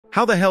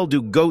How the hell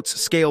do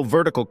goats scale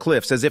vertical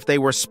cliffs as if they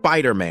were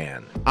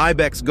Spider-Man?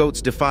 Ibex goats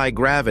defy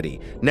gravity,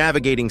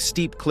 navigating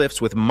steep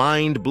cliffs with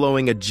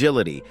mind-blowing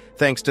agility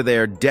thanks to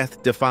their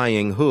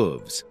death-defying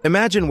hooves.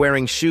 Imagine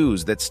wearing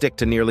shoes that stick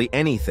to nearly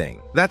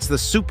anything. That's the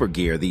super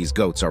gear these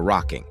goats are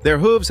rocking. Their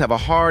hooves have a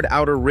hard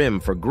outer rim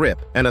for grip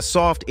and a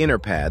soft inner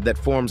pad that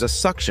forms a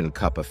suction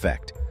cup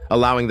effect,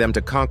 allowing them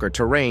to conquer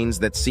terrains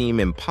that seem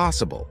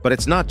impossible. But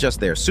it's not just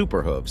their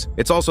super hooves,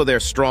 it's also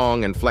their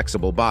strong and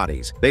flexible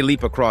bodies. They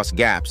leap across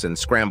gaps and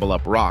scramble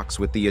up rocks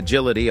with the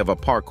agility of a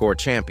parkour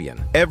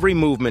champion. Every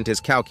movement is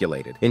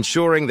calculated,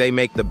 ensuring they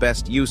make the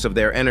best use of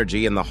their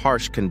energy in the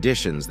harsh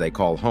conditions they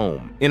call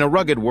home. In a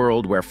rugged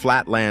world where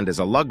flat land is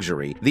a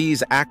luxury,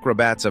 these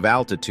acrobats of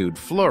altitude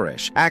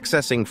flourish,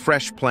 accessing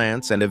fresh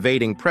plants and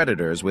evading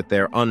predators with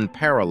their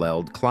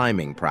unparalleled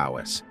climbing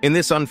prowess. In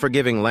this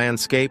unforgiving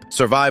landscape,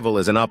 survival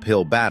is an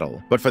uphill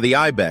battle, but for the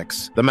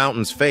ibex, the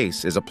mountain's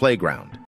face is a playground.